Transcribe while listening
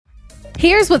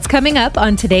Here's what's coming up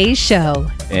on today's show.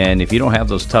 And if you don't have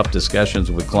those tough discussions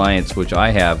with clients, which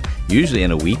I have usually on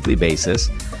a weekly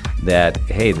basis, that,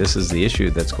 hey, this is the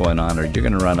issue that's going on, or you're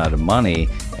going to run out of money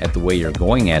at the way you're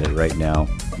going at it right now,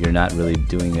 you're not really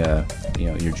doing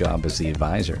your job as the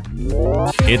advisor.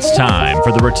 It's time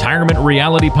for the Retirement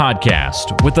Reality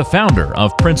Podcast with the founder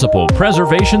of Principal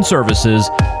Preservation Services,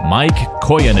 Mike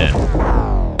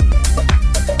Koyanen.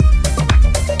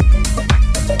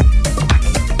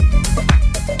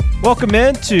 Welcome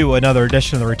in to another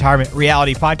edition of the Retirement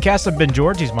Reality Podcast. I'm Ben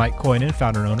George. He's Mike Koyanen,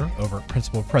 founder and owner over at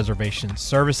Principal Preservation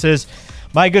Services.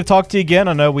 Mike, good to talk to you again.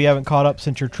 I know we haven't caught up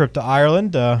since your trip to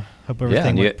Ireland. Hope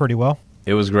everything went pretty well.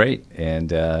 It was great, and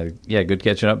good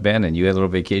catching up, Ben. And you had a little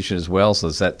vacation as well, so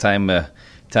it's that time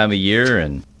of year.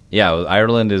 And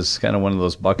Ireland is kind of one of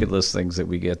those bucket list things that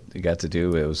we got to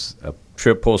do. It was a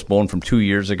trip postponed from 2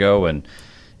 years ago, and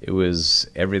it was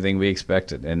everything we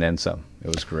expected, and then some. It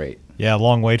was great. Yeah,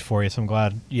 long wait for you, so I'm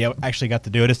glad you actually got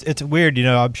to do it. It's weird,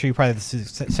 I'm sure you probably have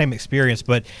the same experience,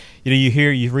 but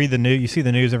you read the news, you see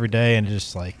the news every day, and it's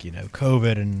just like,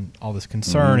 COVID and all this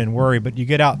concern and worry, but you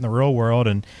get out in the real world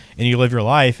and you live your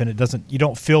life, and you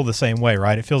don't feel the same way,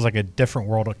 right? It feels like a different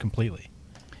world completely.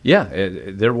 Yeah,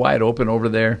 they're wide open over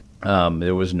there.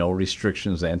 There was no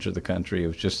restrictions to enter the country. It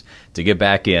was just to get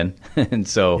back in. And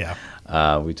so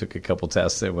we took a couple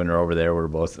tests that when we were over there. We were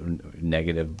both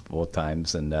negative both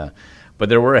times. And but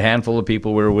there were a handful of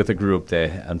people. We were with a group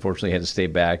that unfortunately had to stay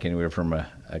back anywhere from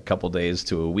a couple days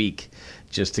to a week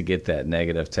just to get that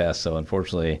negative test. So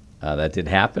unfortunately that did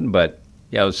happen. But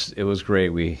yeah, it was great.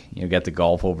 We got to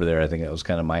golf over there. I think that was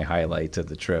kind of my highlight of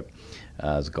the trip,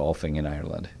 was golfing in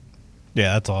Ireland.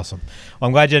 Yeah, that's awesome. Well,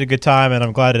 I'm glad you had a good time, and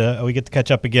I'm glad we get to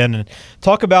catch up again and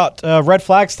talk about red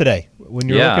flags today. When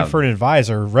you're looking for an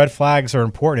advisor, red flags are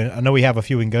important. I know we have a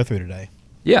few we can go through today.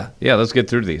 Yeah, let's get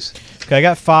through these. Okay, I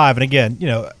got 5. And again,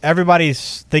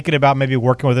 everybody's thinking about maybe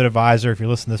working with an advisor. If you're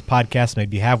listening to this podcast,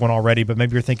 maybe you have one already, but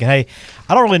maybe you're thinking, hey,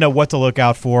 I don't really know what to look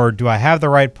out for. Do I have the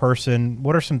right person?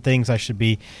 What are some things I should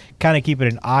be kind of keeping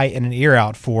an eye and an ear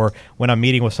out for when I'm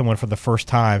meeting with someone for the first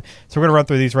time? So we're going to run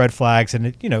through these red flags,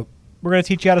 and we're going to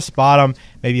teach you how to spot them,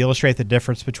 maybe illustrate the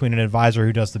difference between an advisor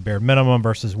who does the bare minimum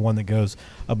versus one that goes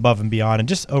above and beyond, and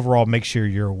just overall make sure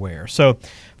you're aware. So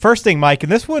first thing, Mike,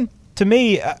 and this one, to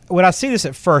me, when I see this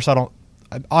at first, I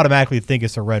automatically think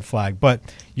it's a red flag, but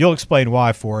you'll explain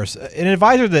why for us. An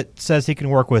advisor that says he can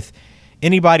work with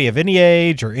anybody of any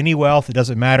age or any wealth, it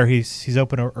doesn't matter. He's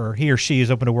open, or he or she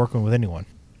is open to working with anyone.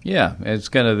 Yeah, it's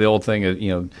kind of the old thing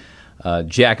of,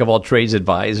 jack of all trades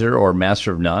advisor or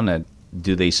master of none.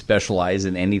 Do they specialize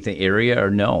in anything area or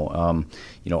no?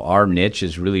 Our niche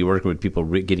is really working with people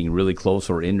getting really close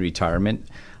or in retirement.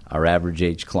 Our average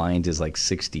age client is like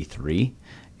 63.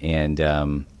 And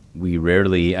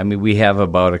we have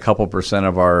about a couple percent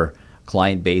of our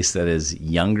client base that is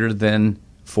younger than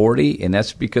 40, and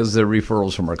that's because they're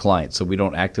referrals from our clients. So we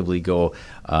don't actively go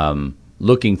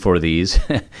looking for these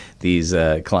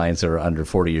clients that are under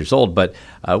 40 years old. But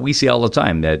we see all the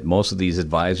time that most of these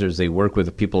advisors, they work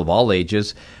with people of all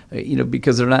ages,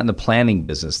 because they're not in the planning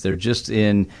business. They're just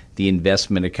in the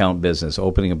investment account business,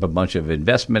 opening up a bunch of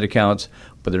investment accounts,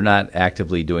 but they're not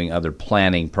actively doing other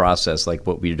planning process like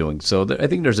what we're doing. So I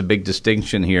think there's a big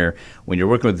distinction here when you're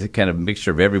working with the kind of mixture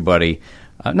of everybody.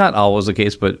 Not always the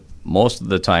case, but most of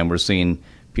the time we're seeing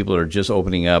people are just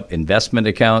opening up investment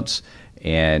accounts,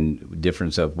 and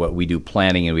difference of what we do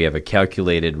planning, and we have a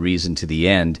calculated reason to the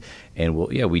end. And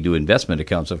we do investment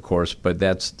accounts, of course, but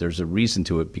there's a reason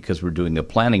to it because we're doing the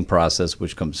planning process,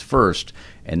 which comes first,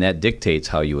 and that dictates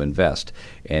how you invest.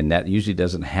 And that usually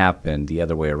doesn't happen the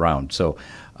other way around. So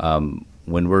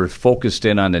when we're focused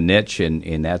in on a niche,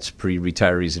 and that's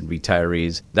pre-retirees and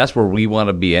retirees, that's where we want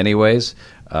to be anyways,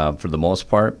 for the most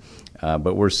part.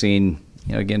 But we're seeing,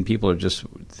 again, people are just,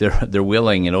 they're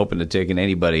willing and open to taking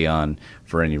anybody on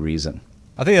for any reason.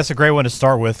 I think that's a great one to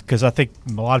start with, because I think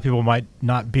a lot of people might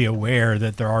not be aware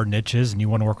that there are niches, and you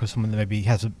want to work with someone that maybe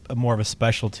has a more of a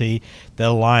specialty that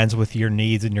aligns with your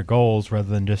needs and your goals, rather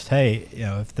than just, hey,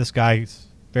 if this guy's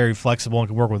very flexible and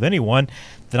can work with anyone,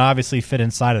 then obviously fit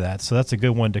inside of that. So that's a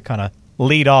good one to kind of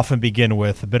lead off and begin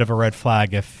with. A bit of a red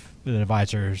flag if an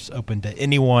advisor is open to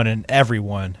anyone and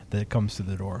everyone that comes through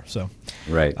the door. So,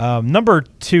 right. Number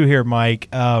 2 here, Mike.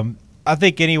 I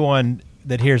think anyone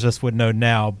that hears us would know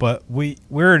now, but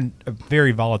we're in a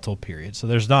very volatile period. So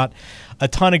there's not a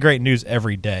ton of great news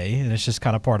every day, and it's just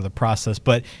kind of part of the process.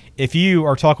 But if you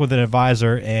are talking with an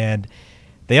advisor and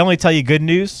they only tell you good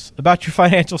news about your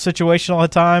financial situation all the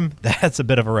time, that's a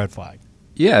bit of a red flag.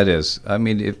 Yeah, it is. I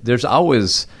mean,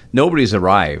 nobody's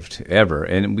arrived ever.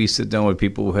 And we sit down with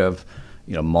people who have,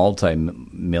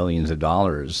 multi-millions of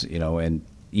dollars, and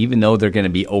even though they're going to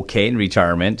be okay in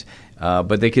retirement,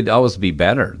 but they could always be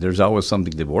better. There's always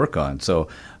something to work on. So,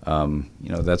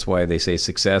 that's why they say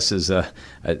success is a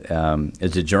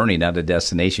journey, not a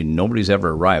destination. Nobody's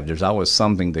ever arrived. There's always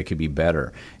something that could be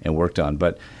better and worked on.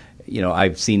 But,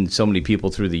 I've seen so many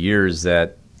people through the years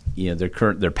that,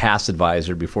 their past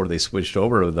advisor before they switched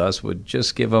over with us would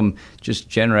just give them just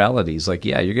generalities like,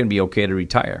 yeah, you're going to be okay to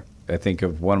retire. I think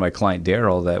of one of my client,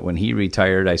 Daryl, that when he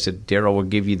retired, I said, Daryl will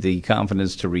give you the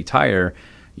confidence to retire,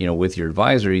 with your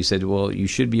advisor. He said, well, you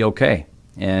should be okay.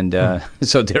 And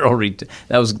so Daryl,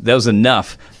 that was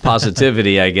enough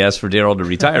positivity, I guess, for Daryl to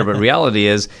retire. But reality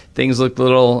is things looked a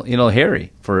little,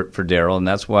 hairy for Daryl, and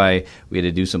that's why we had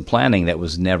to do some planning that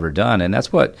was never done. And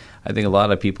that's what I think a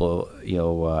lot of people,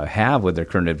 have with their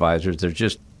current advisors.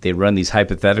 They run these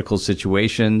hypothetical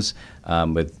situations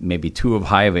with maybe too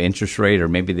high of an interest rate, or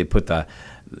maybe they put the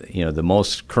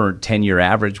most current 10-year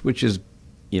average, which is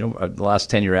the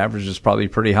last 10-year average is probably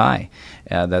pretty high.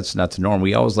 That's not the norm.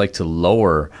 We always like to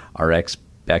lower our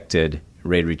expected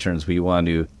rate returns. We want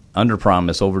to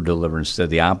underpromise, overdeliver instead of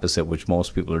the opposite, which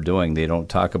most people are doing. They don't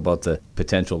talk about the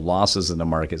potential losses in the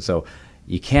market. So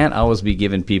you can't always be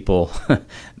giving people,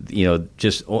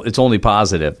 just it's only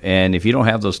positive. And if you don't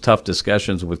have those tough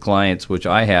discussions with clients, which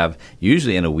I have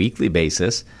usually on a weekly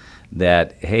basis,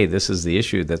 that, hey, this is the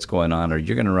issue that's going on, or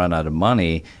you're going to run out of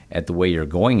money at the way you're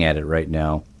going at it right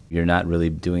now, you're not really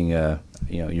doing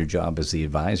your job as the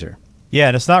advisor. Yeah,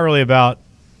 and it's not really about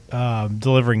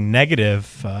delivering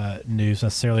negative news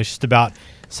necessarily. It's just about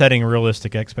setting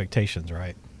realistic expectations,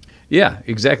 right? Yeah,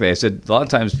 exactly. I said a lot of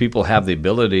times people have the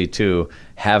ability to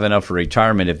have enough for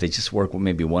retirement if they just work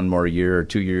maybe one more year or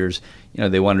 2 years.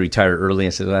 They want to retire early. I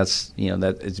said that's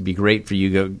that it'd be great for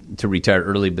you to retire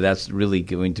early, but that's really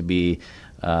going to be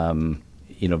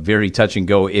very touch and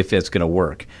go if it's going to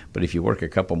work. But if you work a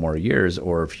couple more years,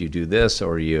 or if you do this,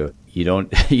 or you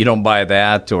don't buy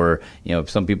that, or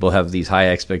some people have these high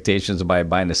expectations by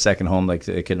buying a second home like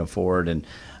they can afford, and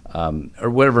or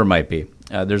whatever it might be.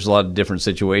 There's a lot of different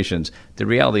situations. The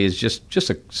reality is just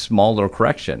a small little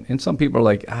correction. And some people are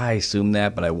like, I assumed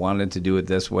that, but I wanted to do it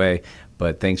this way.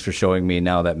 But thanks for showing me.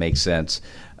 Now that makes sense.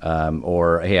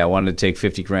 Or, hey, I wanted to take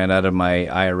 $50,000 out of my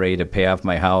IRA to pay off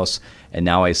my house, and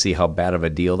now I see how bad of a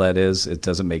deal that is. It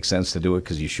doesn't make sense to do it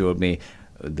because you showed me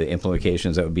the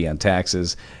implications that would be on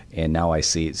taxes, and now I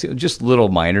see it. So just little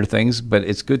minor things, but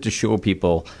it's good to show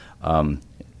people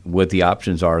what the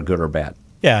options are, good or bad.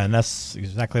 Yeah, and that's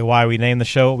exactly why we named the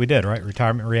show what we did, right?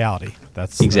 Retirement Reality.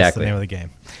 That's the name of the game.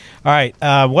 All right.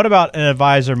 What about an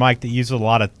advisor, Mike, that uses a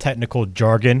lot of technical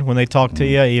jargon when they talk to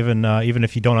you, even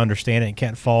if you don't understand it and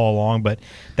can't follow along? But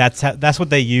that's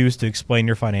what they use to explain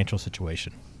your financial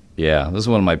situation. Yeah, this is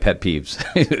one of my pet peeves.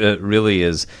 It really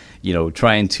is,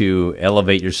 trying to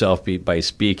elevate yourself by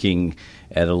speaking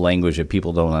at a language that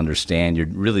people don't understand. You're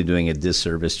really doing a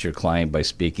disservice to your client by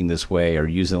speaking this way, or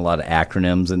using a lot of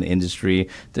acronyms in the industry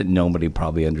that nobody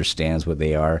probably understands what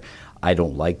they are. I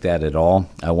don't like that at all.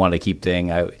 I want to keep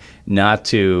not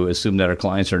to assume that our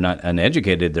clients are not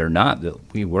uneducated. They're not.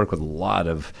 We work with a lot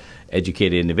of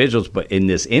educated individuals, but in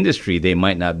this industry, they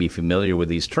might not be familiar with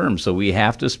these terms. So we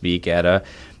have to speak at a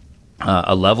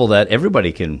level that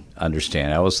everybody can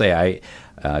understand. I will say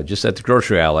just at the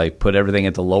grocery aisle, I put everything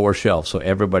at the lower shelf so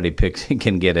everybody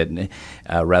can get it,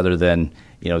 rather than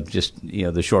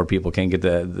the short people can get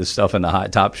the stuff in the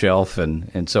hot top shelf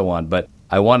and so on. But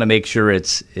I want to make sure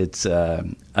it's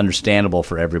understandable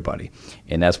for everybody,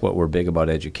 and that's what we're big about: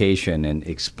 education and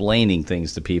explaining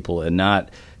things to people, and not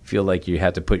feel like you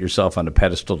have to put yourself on a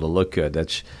pedestal to look good.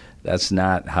 That's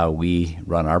not how we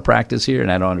run our practice here,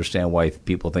 and I don't understand why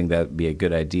people think that would be a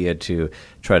good idea to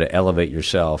try to elevate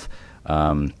yourself.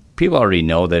 People already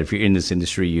know that if you're in this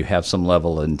industry, you have some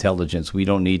level of intelligence. We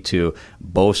don't need to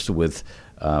boast with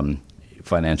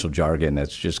financial jargon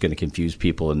that's just going to confuse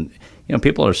people. And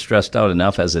people are stressed out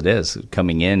enough as it is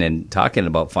coming in and talking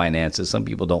about finances. Some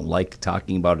people don't like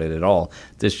talking about it at all.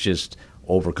 This just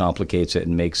overcomplicates it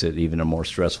and makes it even a more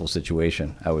stressful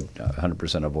situation. I would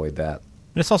 100% avoid that.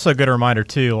 And it's also a good reminder,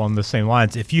 too, along the same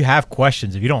lines. If you have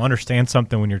questions, if you don't understand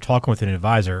something when you're talking with an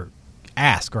advisor,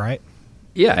 ask, right?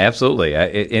 Yeah, absolutely.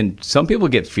 And some people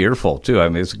get fearful, too. I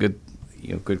mean, it's a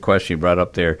good question you brought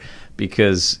up there,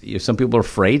 because some people are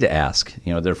afraid to ask.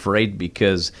 They're afraid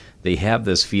because they have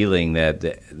this feeling that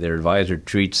their advisor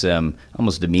treats them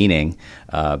almost demeaning,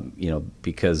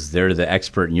 because they're the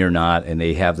expert and you're not, and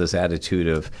they have this attitude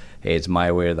of, hey, it's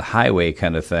my way or the highway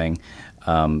kind of thing.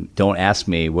 don't ask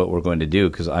me what we're going to do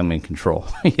because I'm in control.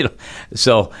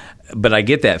 So, but I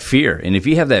get that fear. And if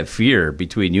you have that fear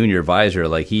between you and your advisor,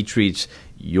 like he treats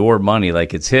your money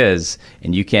like it's his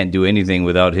and you can't do anything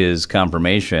without his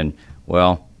confirmation,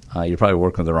 well, you're probably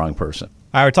working with the wrong person.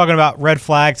 All right, we're talking about red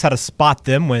flags, how to spot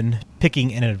them when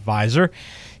picking an advisor.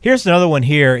 Here's another one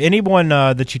here. Anyone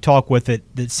that you talk with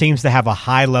that seems to have a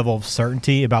high level of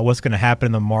certainty about what's going to happen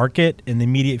in the market in the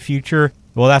immediate future,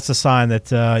 well, that's a sign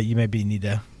that you maybe need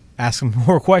to ask them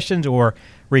more questions or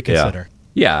reconsider.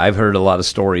 Yeah, I've heard a lot of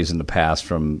stories in the past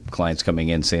from clients coming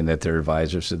in saying that their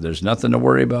advisor said, there's nothing to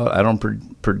worry about. I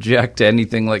don't project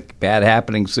anything like bad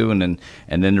happening soon.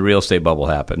 And then the real estate bubble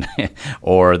happened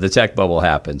or the tech bubble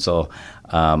happened. So,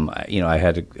 I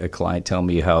had a client tell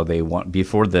me how they want,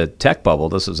 before the tech bubble,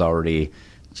 this was already,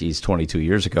 22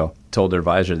 years ago, told their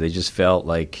advisor they just felt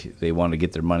like they wanted to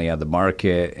get their money out of the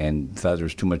market and thought there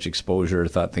was too much exposure,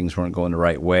 thought things weren't going the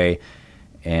right way.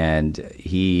 And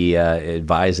he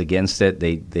advised against it.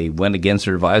 They went against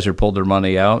their advisor, pulled their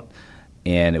money out,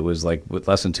 and it was like with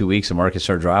less than 2 weeks, the market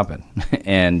started dropping.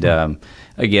 And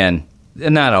again,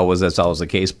 and not always that's always the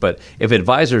case, but if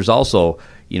advisors also,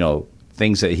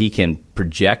 things that he can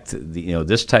project,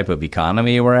 this type of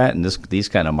economy we're at and these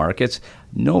kind of markets,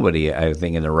 nobody, I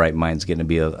think, in their right mind is going to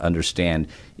be able to understand,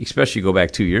 especially go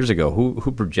back 2 years ago,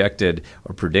 who projected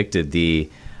or predicted the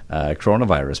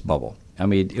coronavirus bubble. I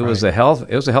mean, it was a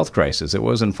health crisis. It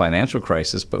wasn't a financial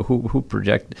crisis, but who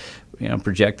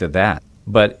projected that?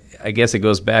 But I guess it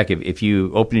goes back. If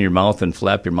you open your mouth and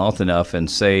flap your mouth enough and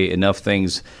say enough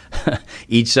things,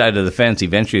 each side of the fence,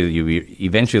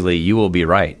 eventually you will be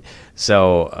right.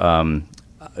 So,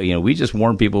 we just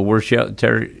warn people we're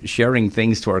sharing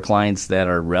things to our clients that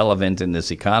are relevant in this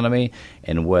economy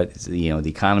and what the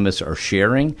economists are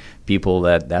sharing. People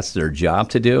that's their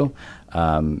job to do.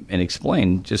 And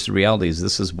explain just the realities.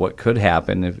 This is what could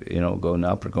happen if, going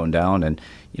up or going down. And,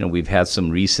 we've had some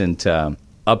recent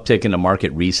uptick in the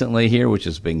market recently here, which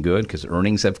has been good because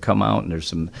earnings have come out and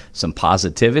there's some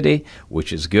positivity,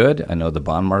 which is good. I know the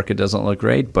bond market doesn't look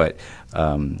great, but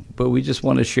we just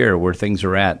want to share where things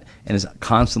are at, and it's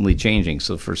constantly changing.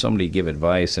 So for somebody to give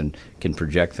advice and can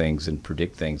project things and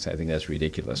predict things, I think that's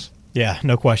ridiculous. Yeah,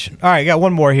 no question. All right, got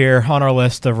one more here on our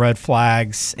list of red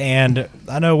flags. And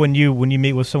I know when you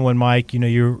meet with someone, Mike,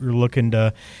 you're looking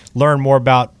to learn more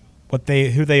about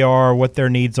who they are, what their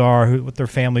needs are, what their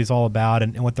family's all about,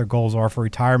 and what their goals are for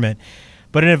retirement.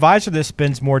 But an advisor that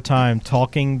spends more time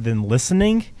talking than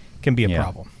listening can be a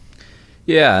problem.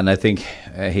 Yeah, and I think,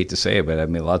 I hate to say it, but I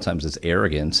mean, a lot of times it's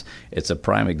arrogance. It's a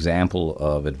prime example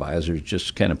of advisors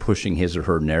just kind of pushing his or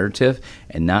her narrative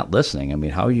and not listening. I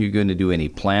mean, how are you going to do any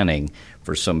planning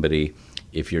for somebody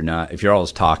if you're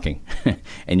always talking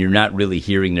and you're not really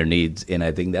hearing their needs? And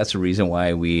I think that's the reason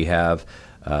why we have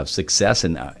success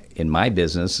in my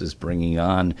business is bringing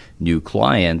on new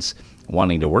clients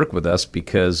wanting to work with us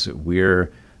because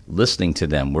we're listening to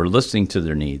them. We're listening to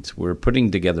their needs. We're putting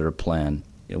together a plan.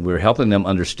 We're helping them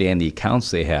understand the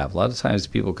accounts they have. A lot of times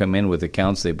people come in with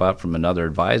accounts they bought from another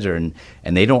advisor and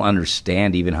they don't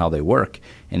understand even how they work.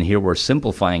 And here we're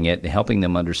simplifying it and helping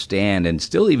them understand and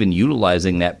still even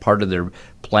utilizing that part of their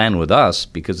plan with us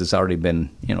because it's already been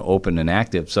open and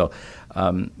active. So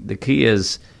the key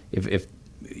is if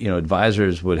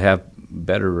advisors would have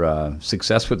better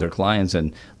success with their clients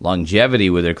and longevity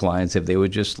with their clients if they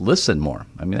would just listen more.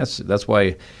 I mean, that's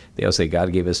why they always say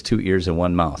God gave us 2 ears and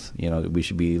 1 mouth. We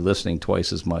should be listening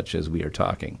twice as much as we are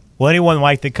talking. Well, anyone,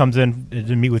 Mike, that comes in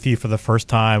to meet with you for the first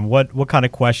time, what kind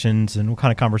of questions and what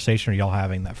kind of conversation are y'all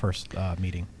having that first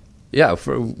meeting? Yeah,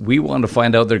 we want to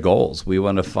find out their goals. We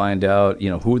want to find out,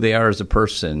 who they are as a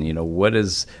person. What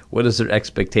is their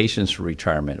expectations for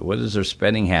retirement? What is their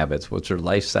spending habits? What's their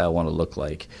lifestyle want to look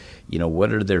like?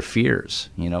 What are their fears?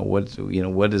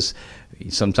 What is?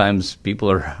 Sometimes people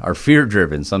are fear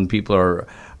driven. Some people are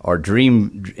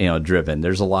dream driven.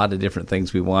 There's a lot of different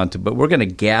things we want to, but we're going to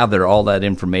gather all that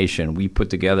information we put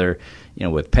together,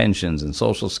 with pensions and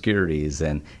Social Securities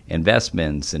and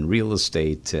investments and real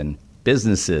estate and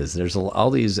businesses. There's all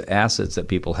these assets that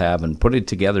people have, and put it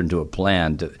together into a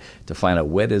plan to find out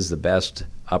what is the best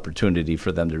opportunity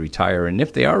for them to retire. And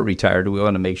if they are retired, we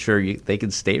want to make sure they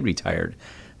can stay retired,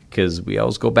 because we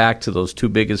always go back to those two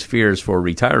biggest fears for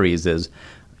retirees is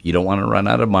you don't want to run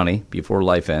out of money before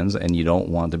life ends, and you don't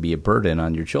want to be a burden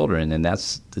on your children. And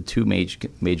that's the two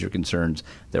major concerns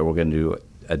that we're going to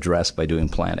address by doing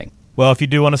planning. Well, if you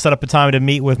do want to set up a time to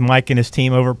meet with Mike and his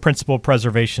team over at Principal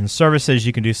Preservation Services,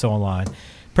 you can do so online.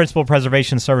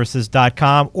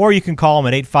 PrincipalPreservationServices.com, or you can call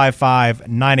them at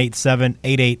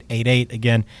 855-987-8888.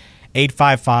 Again,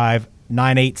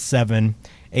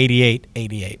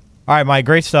 855-987-8888. All right, Mike,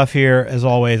 great stuff here as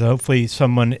always. Hopefully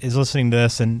someone is listening to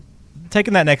this and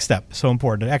taking that next step. So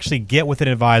important to actually get with an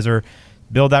advisor,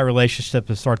 build that relationship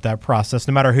and start that process.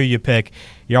 No matter who you pick,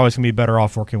 you're always going to be better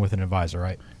off working with an advisor,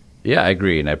 right? Yeah, I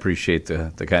agree, and I appreciate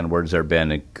the kind of words there, Ben.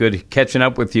 And good catching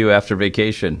up with you after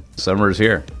vacation. Summer's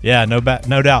here. Yeah, no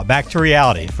doubt. Back to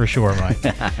reality for sure,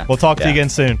 Mike. We'll talk to you again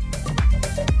soon.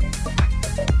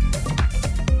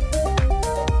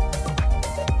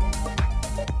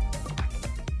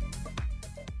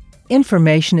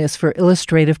 Information is for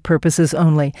illustrative purposes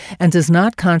only and does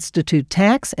not constitute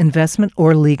tax, investment,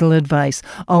 or legal advice.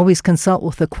 Always consult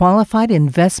with a qualified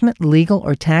investment, legal,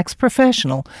 or tax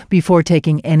professional before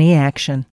taking any action.